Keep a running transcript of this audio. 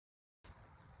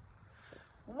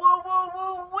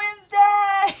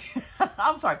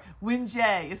I'm sorry, when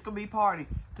Jay, it's going to be a party.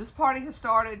 This party has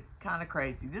started kind of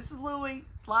crazy. This is Louie,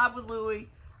 Slide with Louie.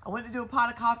 I went to do a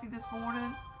pot of coffee this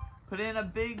morning, put in a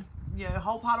big,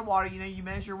 whole pot of water. You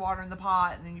measure water in the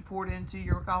pot, and then you pour it into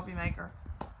your coffee maker.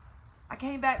 I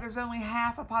came back, there's only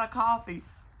half a pot of coffee,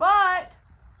 but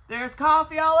there's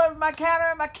coffee all over my counter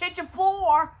and my kitchen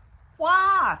floor.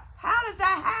 Why? How does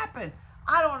that happen?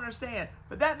 I don't understand.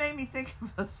 But that made me think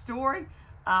of a story.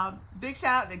 Big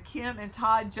shout out to Kim and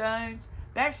Todd Jones.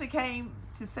 They actually came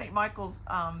to St. Michael's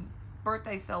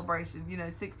birthday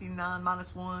celebration, 69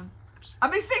 minus 1.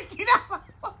 I mean, 69 minus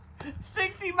 1.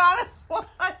 60 minus 1.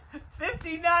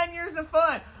 59 years of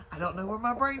fun. I don't know where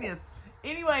my brain is.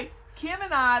 Anyway, Kim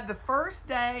and I, the first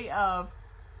day of,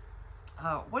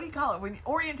 what do you call it?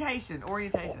 Orientation.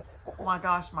 Oh my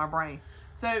gosh, my brain.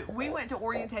 So we went to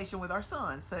orientation with our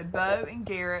sons. So Bo and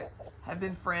Garrett have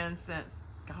been friends since,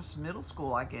 middle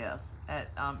school, I guess, at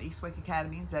East Wake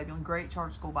Academy in Zebulon. Great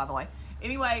charter school, by the way.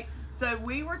 Anyway, so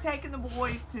we were taking the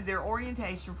boys to their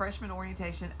orientation, freshman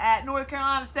orientation, at North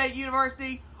Carolina State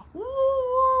University. Woo!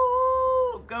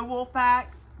 Go Wolfpack.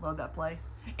 Love that place.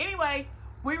 Anyway,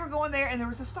 we were going there, and there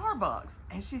was a Starbucks.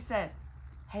 And she said,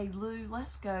 hey, Lou,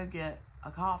 let's go get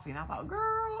a coffee. And I thought,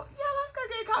 girl, yeah, let's go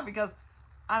get a coffee, because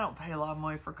I don't pay a lot of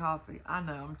money for coffee. I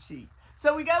know, I'm cheap.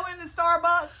 So we go into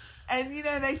Starbucks, and,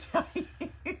 they tell you,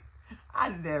 I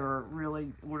never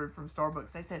really ordered from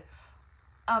Starbucks. They said,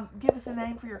 give us a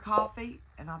name for your coffee.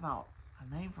 And I thought, a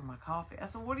name for my coffee? I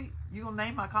said, what are you going to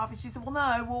name my coffee? She said, well,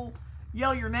 no, we'll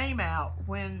yell your name out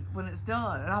when it's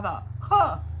done. And I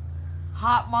thought,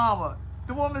 Hot Mama.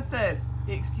 The woman said,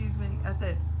 excuse me? I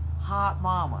said, Hot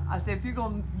Mama. I said, if you're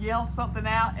going to yell something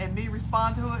out and me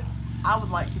respond to it, I would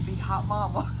like to be Hot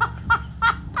Mama.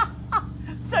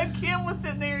 So Kim was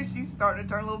sitting there and she's starting to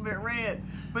turn a little bit red.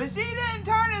 But she didn't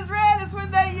turn as red as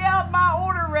when they yelled my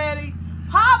order ready.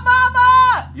 Hot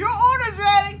Mama, your order's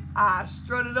ready. I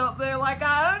strutted up there like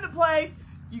I owned the place.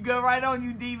 You go right on,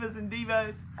 you divas and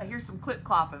divos. I hear some clip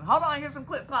clopping. Hold on, I hear some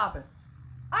clip clopping.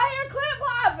 I hear clip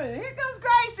clopping. Here goes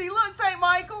Gracie. Look, St.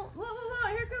 Michael. Look,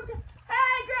 here goes Gracie.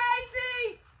 Hey,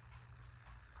 Gracie.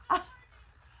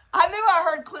 I knew I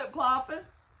heard clip clopping.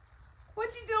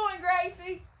 What you doing,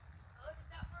 Gracie? Oh,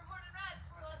 just out for a morning ride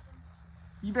before lessons.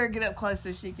 You better get up close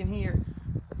so she can hear.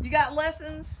 You got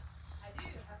lessons? I do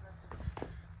have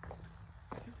lessons.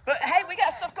 But hey, we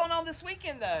got stuff going on this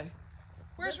weekend though.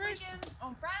 Where's This Rooster? weekend,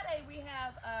 on Friday, we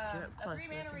have Get up a close three-man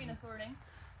so I can arena hear. sorting.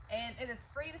 And it is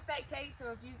free to spectate,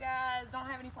 so if you guys don't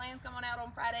have any plans coming out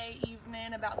on Friday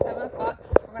evening about 7 o'clock,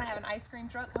 we're going to have an ice cream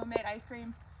truck, homemade ice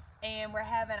cream. And we're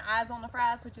having Eyes on the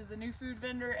Fries, which is the new food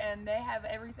vendor, and they have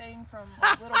everything from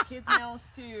like little kids' meals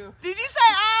to... Did you say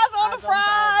eyes on the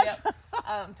fries? Yep.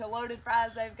 To loaded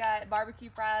fries. They've got barbecue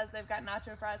fries. They've got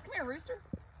nacho fries. Come here, Rooster.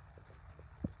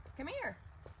 Come here.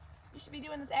 You should be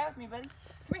doing this ad with me, buddy.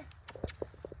 Come here.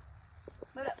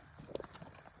 Load up.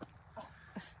 Oh,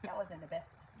 that wasn't the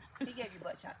bestest. He gave you a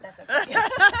butt shot. That's okay.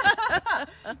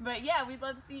 But yeah, we'd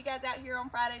love to see you guys out here on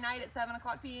Friday night at 7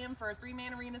 o'clock p.m. for a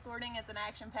three-man arena sorting. It's an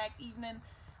action-packed evening,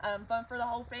 fun for the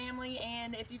whole family.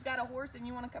 And if you've got a horse and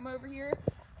you want to come over here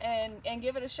and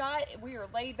give it a shot, we are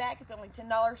laid back. It's only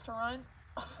 $10 to run.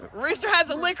 Rooster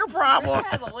has a liquor problem. Rooster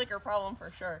has a liquor problem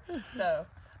for sure. So,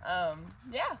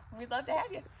 yeah, we'd love to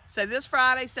have you. So this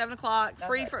Friday, 7 o'clock, That's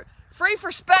free right. for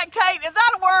spectate. Is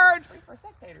that a word? Free for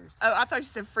spectators. Oh, I thought you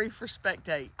said free for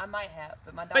spectate. I might have,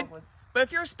 but my dog was... But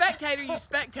if you're a spectator, you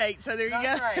spectate. So there you go.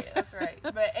 That's right. That's right.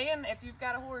 But and if you've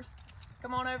got a horse,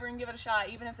 come on over and give it a shot.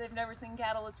 Even if they've never seen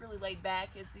cattle, it's really laid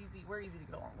back. It's easy. We're easy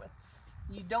to go along with.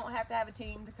 You don't have to have a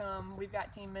team to come. We've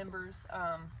got team members.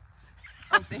 On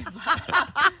standby.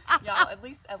 Y'all, at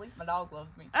least my dog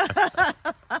loves me. Get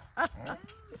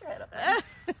your head up.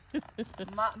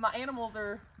 My animals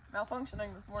are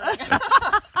malfunctioning this morning.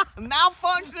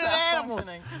 Malfunctioning animals.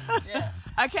 Yeah.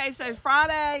 Okay, so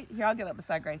Friday, here, I'll get up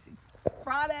beside Gracie.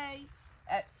 Friday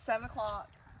at 7 o'clock.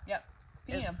 Yep.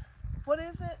 PM. What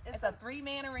is it? It's a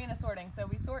three-man arena sorting. So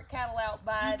we sort cattle out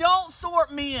by... You don't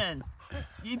sort men.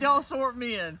 You don't sort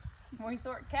men. We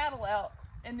sort cattle out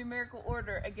in numerical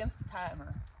order against a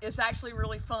timer. It's actually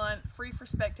really fun. Free for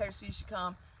spectators, so you should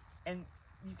come. And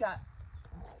you got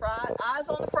eyes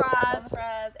on the fries. On the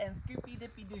fries and Scoopy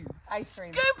Dippy Doo ice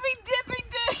cream. Scoopy Dippy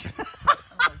Doo.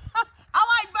 I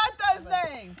like both those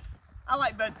names. I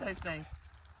like both those names.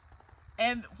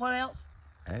 And what else?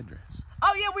 Address.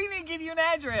 Oh yeah, we need to give you an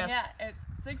address. Yeah, it's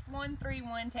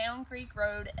 6131 Town Creek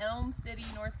Road, Elm City,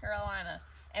 North Carolina.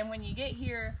 And when you get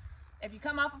here, if you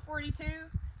come off of 42,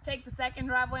 take the second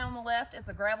driveway on the left. It's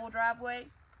a gravel driveway.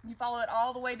 You follow it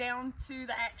all the way down to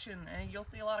the Action, and you'll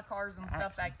see a lot of cars and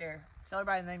stuff back there. Tell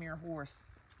everybody the name of your horse.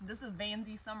 This is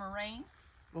Vansie Summer Rain.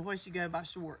 Well, what does she go by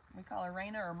short? We call her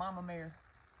Raina or Mama Mare.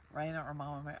 Raina or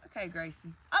Mama Mare. Okay,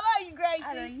 Gracie. I love you, Gracie.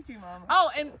 I know you too, Mama.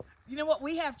 Oh, and you know what?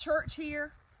 We have church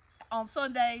here on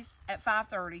Sundays at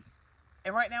 5:30.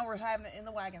 And right now we're having it in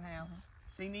the wagon house.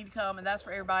 So you need to come, and that's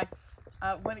for everybody.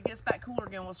 When it gets back cooler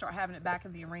again, we'll start having it back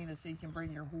in the arena so you can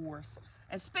bring your horse.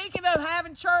 And speaking of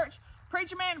having church,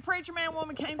 Preacher Man and Preacher Man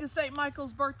woman came to St.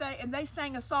 Michael's birthday, and they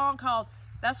sang a song called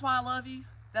That's Why I Love You.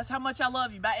 That's How Much I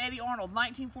Love You by Eddie Arnold,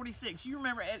 1946. You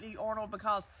remember Eddie Arnold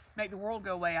because Make the World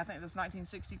Go Away. I think that's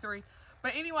 1963.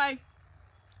 But anyway,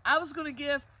 I was going to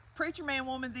give Preacher Man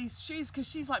woman these shoes because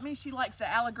she's like me. She likes the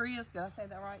Allegrias. Did I say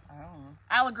that right? I don't know.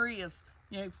 Allegrias.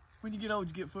 You know, when you get old,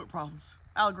 you get foot problems.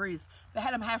 Allegrias. They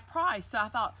had them half price. So I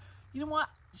thought, you know what?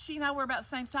 She and I were about the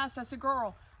same size. So I said,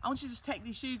 girl, I want you to just take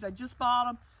these shoes. I just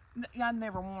bought them. I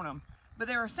never worn them. But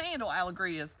they were sandal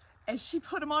Allegrias. And she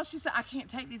put them on. She said, I can't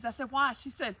take these. I said, why? She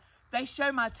said, they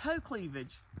show my toe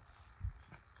cleavage.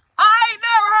 I ain't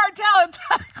never heard telling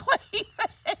toe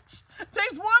cleavage.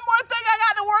 There's one more thing I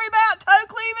got to worry about, toe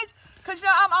cleavage. Because, you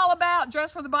know, I'm all about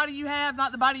dress for the body you have,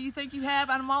 not the body you think you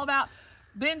have. I'm all about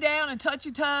bend down and touch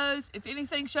your toes. If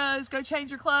anything shows, go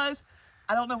change your clothes.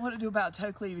 I don't know what to do about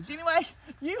toe cleavage. Anyway,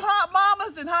 you hot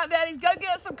mamas and hot daddies, go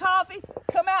get some coffee.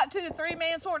 Come out to the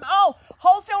three-man sorting. Oh,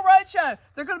 Wholesale Roadshow.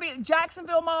 They're going to be at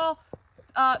Jacksonville Mall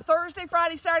Thursday,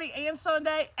 Friday, Saturday, and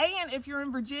Sunday. And if you're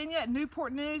in Virginia, at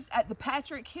Newport News at the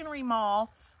Patrick Henry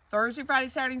Mall, Thursday, Friday,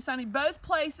 Saturday, and Sunday. Both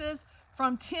places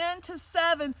from 10 to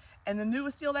 7. And the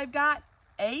newest deal they've got,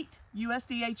 8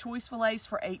 USDA choice fillets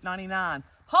for $8.99.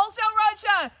 Wholesale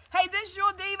Roadshow. Hey, this is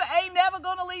your diva. Ain't never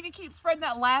going to leave you. Keep spreading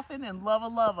that laughing and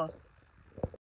love.